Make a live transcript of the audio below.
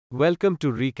welcome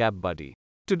to Recap Buddy.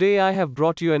 Today I have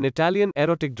brought you an Italian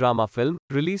erotic drama film,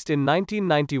 released in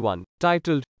 1991,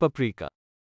 titled Paprika.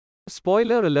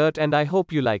 Spoiler alert, and I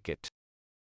hope you like it.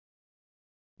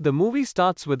 The movie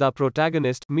starts with our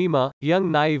protagonist, Mima, young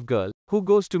naive girl, who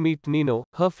goes to meet Nino,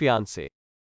 her fiancé.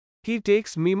 He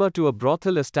takes Mima to a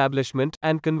brothel establishment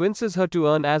and convinces her to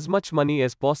earn as much money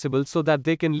as possible so that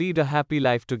they can lead a happy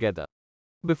life together.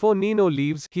 Before Nino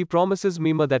leaves, he promises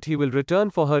Mima that he will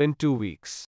return for her in 2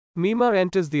 weeks. Mima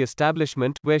enters the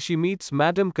establishment, where she meets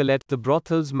Madame Collette, the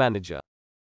brothel's manager.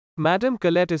 Madame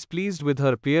Collette is pleased with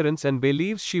her appearance and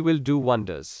believes she will do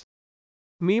wonders.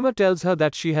 Mima tells her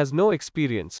that she has no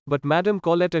experience, but Madame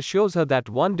Collette assures her that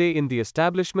one day in the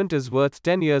establishment is worth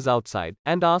 10 years outside,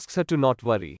 and asks her to not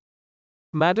worry.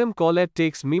 Madame Collette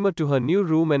takes Mima to her new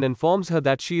room and informs her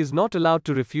that she is not allowed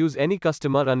to refuse any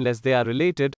customer unless they are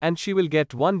related, and she will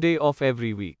get 1 day off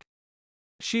every week.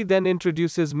 She then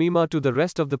introduces Mima to the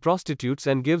rest of the prostitutes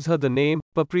and gives her the name,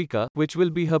 Paprika, which will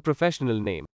be her professional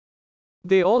name.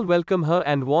 They all welcome her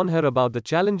and warn her about the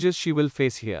challenges she will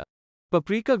face here.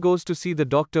 Paprika goes to see the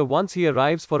doctor once he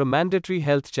arrives for a mandatory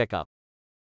health checkup.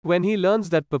 When he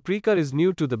learns that Paprika is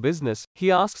new to the business,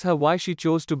 he asks her why she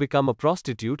chose to become a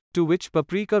prostitute, to which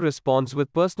Paprika responds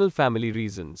with personal family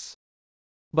reasons.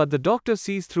 But the doctor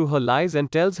sees through her lies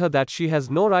and tells her that she has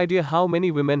no idea how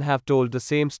many women have told the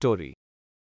same story.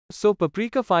 So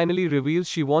Paprika finally reveals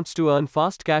she wants to earn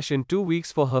fast cash in 2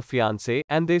 weeks for her fiancé,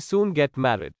 and they soon get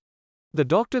married. The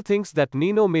doctor thinks that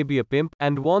Nino may be a pimp,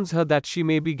 and warns her that she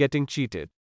may be getting cheated.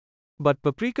 But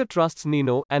Paprika trusts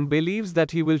Nino, and believes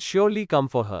that he will surely come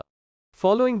for her.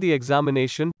 Following the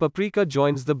examination, Paprika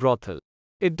joins the brothel.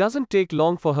 It doesn't take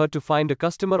long for her to find a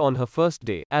customer on her first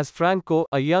day, as Franco,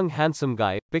 a young handsome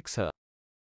guy, picks her.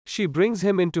 She brings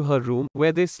him into her room,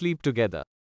 where they sleep together.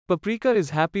 Paprika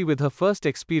is happy with her first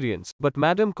experience, but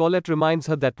Madame Collette reminds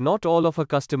her that not all of her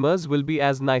customers will be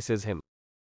as nice as him.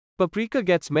 Paprika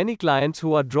gets many clients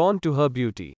who are drawn to her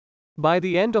beauty. By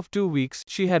the end of 2 weeks,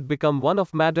 she had become one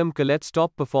of Madame Collette's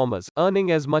top performers, earning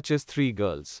as much as 3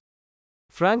 girls.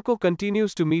 Franco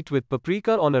continues to meet with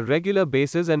Paprika on a regular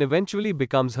basis and eventually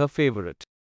becomes her favorite.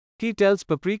 He tells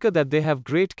Paprika that they have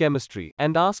great chemistry,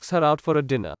 and asks her out for a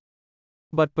dinner.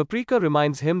 But Paprika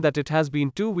reminds him that it has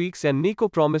been 2 weeks and Nico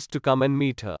promised to come and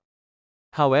meet her.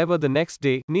 However, the next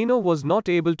day, Nino was not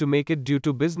able to make it due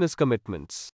to business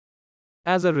commitments.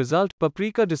 As a result,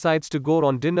 Paprika decides to go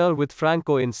on dinner with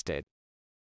Franco instead.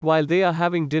 While they are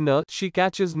having dinner, she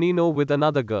catches Nino with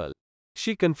another girl.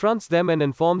 She confronts them and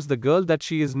informs the girl that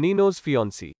she is Nino's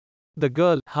fiancée. The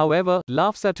girl, however,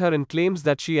 laughs at her and claims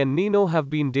that she and Nino have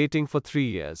been dating for 3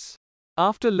 years.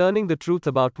 After learning the truth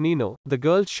about Nino, the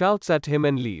girl shouts at him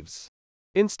and leaves.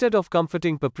 Instead of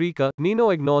comforting Paprika,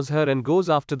 Nino ignores her and goes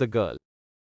after the girl.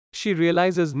 She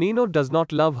realizes Nino does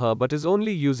not love her but is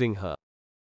only using her.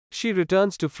 She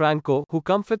returns to Franco, who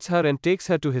comforts her and takes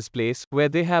her to his place, where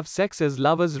they have sex as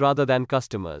lovers rather than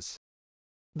customers.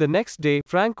 The next day,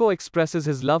 Franco expresses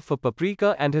his love for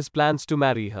Paprika and his plans to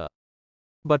marry her.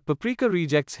 But Paprika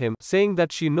rejects him, saying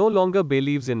that she no longer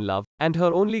believes in love, and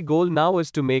her only goal now is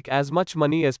to make as much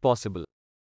money as possible.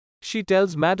 She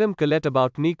tells Madame Collette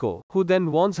about Nico, who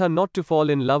then warns her not to fall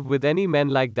in love with any men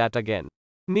like that again.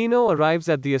 Nino arrives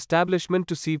at the establishment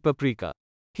to see Paprika.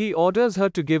 He orders her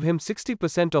to give him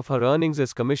 60% of her earnings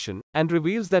as commission, and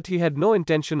reveals that he had no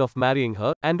intention of marrying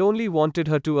her, and only wanted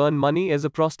her to earn money as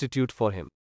a prostitute for him.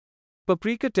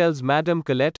 Paprika tells Madame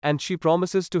Collette, and she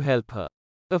promises to help her.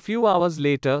 A few hours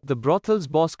later, the brothel's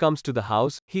boss comes to the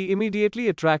house. He immediately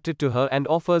attracted to her and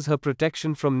offers her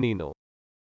protection from Nino.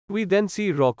 We then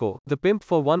see Rocco, the pimp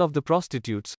for one of the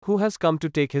prostitutes, who has come to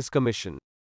take his commission.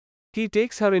 He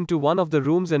takes her into one of the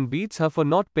rooms and beats her for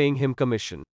not paying him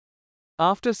commission.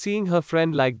 After seeing her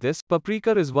friend like this,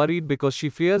 Paprika is worried because she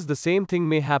fears the same thing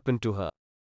may happen to her.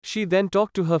 She then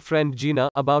talks to her friend Gina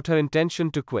about her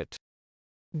intention to quit.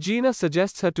 Gina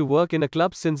suggests her to work in a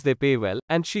club since they pay well,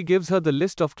 and she gives her the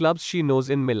list of clubs she knows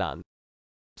in Milan.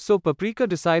 So Paprika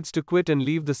decides to quit and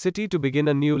leave the city to begin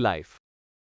a new life.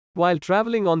 While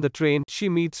traveling on the train, she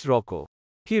meets Rocco.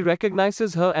 He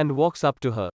recognizes her and walks up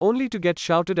to her, only to get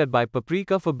shouted at by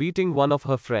Paprika for beating one of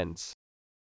her friends.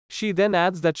 She then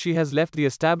adds that she has left the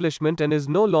establishment and is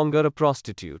no longer a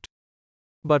prostitute.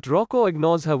 But Rocco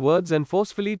ignores her words and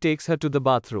forcefully takes her to the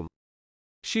bathroom.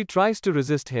 She tries to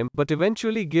resist him, but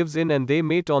eventually gives in and they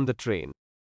mate on the train.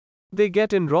 They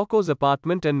get in Rocco's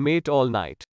apartment and mate all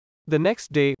night. The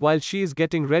next day, while she is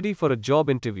getting ready for a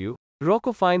job interview,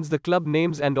 Rocco finds the club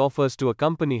names and offers to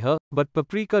accompany her, but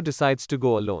Paprika decides to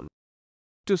go alone.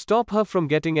 To stop her from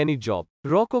getting any job,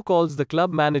 Rocco calls the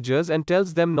club managers and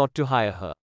tells them not to hire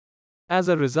her. As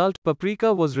a result,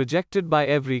 Paprika was rejected by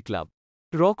every club.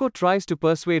 Rocco tries to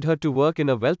persuade her to work in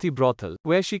a wealthy brothel,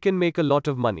 where she can make a lot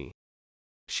of money.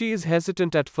 She is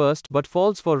hesitant at first but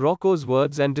falls for Rocco's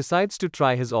words and decides to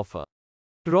try his offer.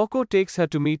 Rocco takes her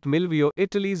to meet Milvio,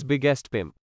 Italy's biggest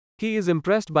pimp. He is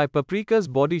impressed by Paprika's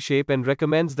body shape and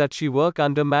recommends that she work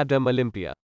under Madame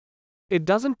Olympia. It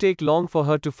doesn't take long for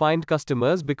her to find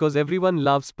customers because everyone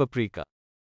loves Paprika.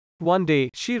 One day,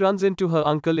 she runs into her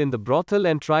uncle in the brothel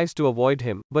and tries to avoid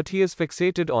him, but he is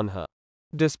fixated on her.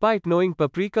 Despite knowing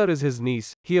Paprika is his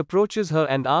niece, he approaches her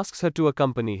and asks her to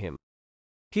accompany him.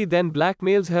 He then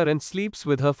blackmails her and sleeps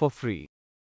with her for free.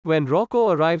 When Rocco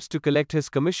arrives to collect his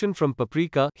commission from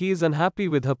Paprika, he is unhappy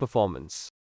with her performance.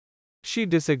 She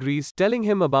disagrees, telling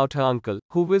him about her uncle,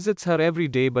 who visits her every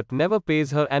day but never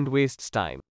pays her and wastes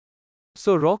time.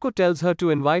 So Rocco tells her to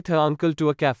invite her uncle to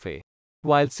a cafe.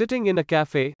 While sitting in a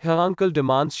cafe, her uncle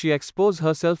demands she expose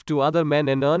herself to other men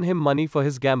and earn him money for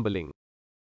his gambling.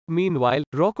 Meanwhile,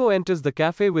 Rocco enters the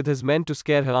cafe with his men to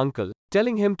scare her uncle,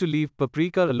 telling him to leave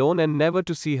Paprika alone and never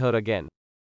to see her again.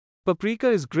 Paprika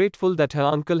is grateful that her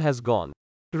uncle has gone.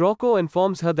 Rocco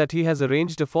informs her that he has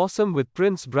arranged a foursome with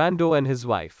Prince Brando and his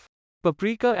wife.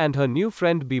 Paprika and her new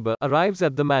friend Bieber arrives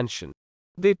at the mansion.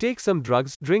 They take some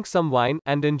drugs, drink some wine,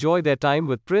 and enjoy their time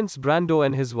with Prince Brando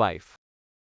and his wife.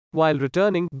 While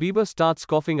returning, Bieber starts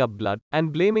coughing up blood,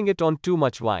 and blaming it on too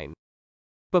much wine.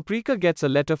 Paprika gets a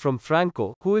letter from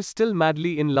Franco, who is still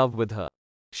madly in love with her.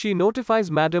 She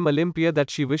notifies Madame Olympia that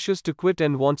she wishes to quit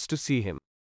and wants to see him.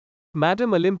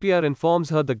 Madame Olympia informs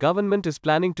her the government is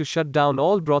planning to shut down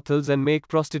all brothels and make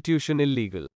prostitution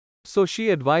illegal. So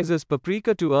she advises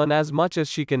Paprika to earn as much as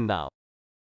she can now.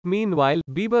 Meanwhile,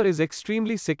 Bieber is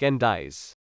extremely sick and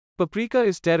dies. Paprika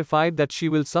is terrified that she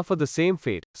will suffer the same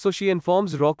fate, so she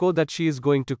informs Rocco that she is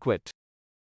going to quit.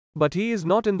 But he is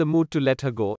not in the mood to let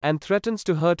her go, and threatens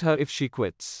to hurt her if she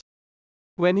quits.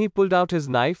 When he pulled out his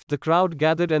knife, the crowd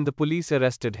gathered and the police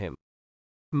arrested him.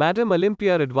 Madame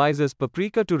Olympia advises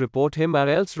Paprika to report him or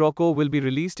else Rocco will be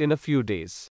released in a few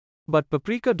days. But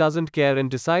Paprika doesn't care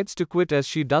and decides to quit as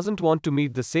she doesn't want to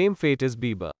meet the same fate as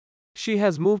Bieber. She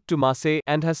has moved to Marseille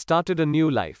and has started a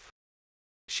new life.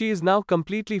 She is now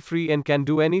completely free and can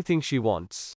do anything she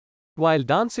wants. While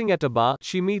dancing at a bar,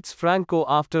 she meets Franco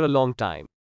after a long time.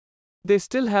 They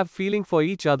still have feeling for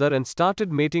each other and started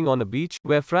mating on a beach,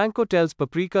 where Franco tells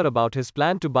Paprika about his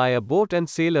plan to buy a boat and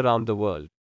sail around the world.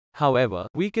 However,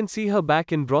 we can see her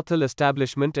back in brothel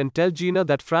establishment and tell Gina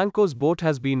that Franco's boat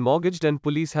has been mortgaged and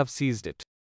police have seized it.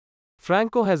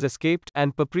 Franco has escaped,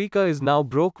 and Paprika is now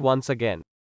broke once again.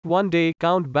 One day,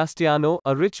 Count Bastiano,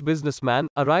 a rich businessman,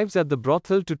 arrives at the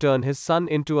brothel to turn his son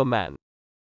into a man.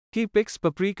 He picks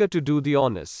Paprika to do the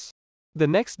honors. The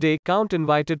next day, Count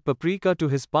invited Paprika to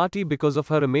his party because of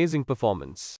her amazing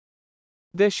performance.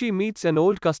 There she meets an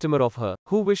old customer of her,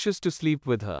 who wishes to sleep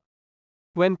with her.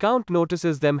 When Count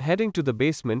notices them heading to the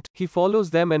basement, he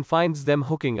follows them and finds them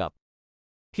hooking up.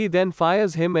 He then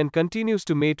fires him and continues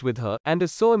to mate with her, and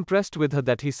is so impressed with her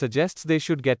that he suggests they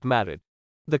should get married.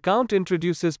 The Count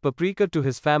introduces Paprika to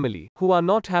his family, who are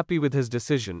not happy with his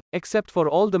decision, except for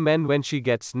all the men when she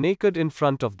gets naked in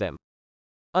front of them.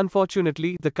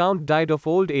 Unfortunately, the Count died of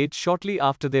old age shortly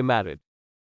after they married.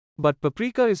 But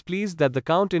Paprika is pleased that the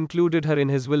Count included her in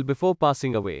his will before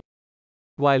passing away.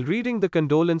 While reading the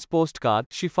condolence postcard,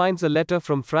 she finds a letter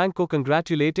from Franco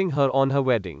congratulating her on her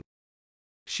wedding.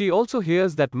 She also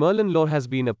hears that Merlin law has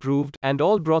been approved, and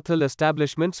all brothel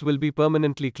establishments will be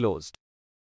permanently closed.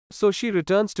 So she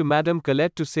returns to Madame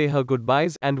Collette to say her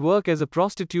goodbyes and work as a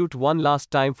prostitute one last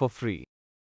time for free.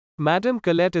 Madame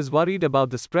Collette is worried about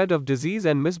the spread of disease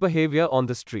and misbehavior on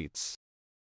the streets.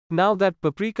 Now that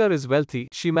Paprika is wealthy,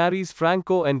 she marries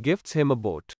Franco and gifts him a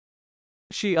boat.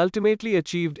 She ultimately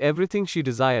achieved everything she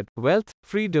desired: wealth,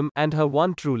 freedom, and her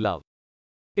one true love.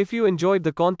 If you enjoyed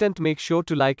the content, make sure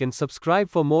to like and subscribe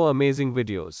for more amazing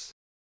videos.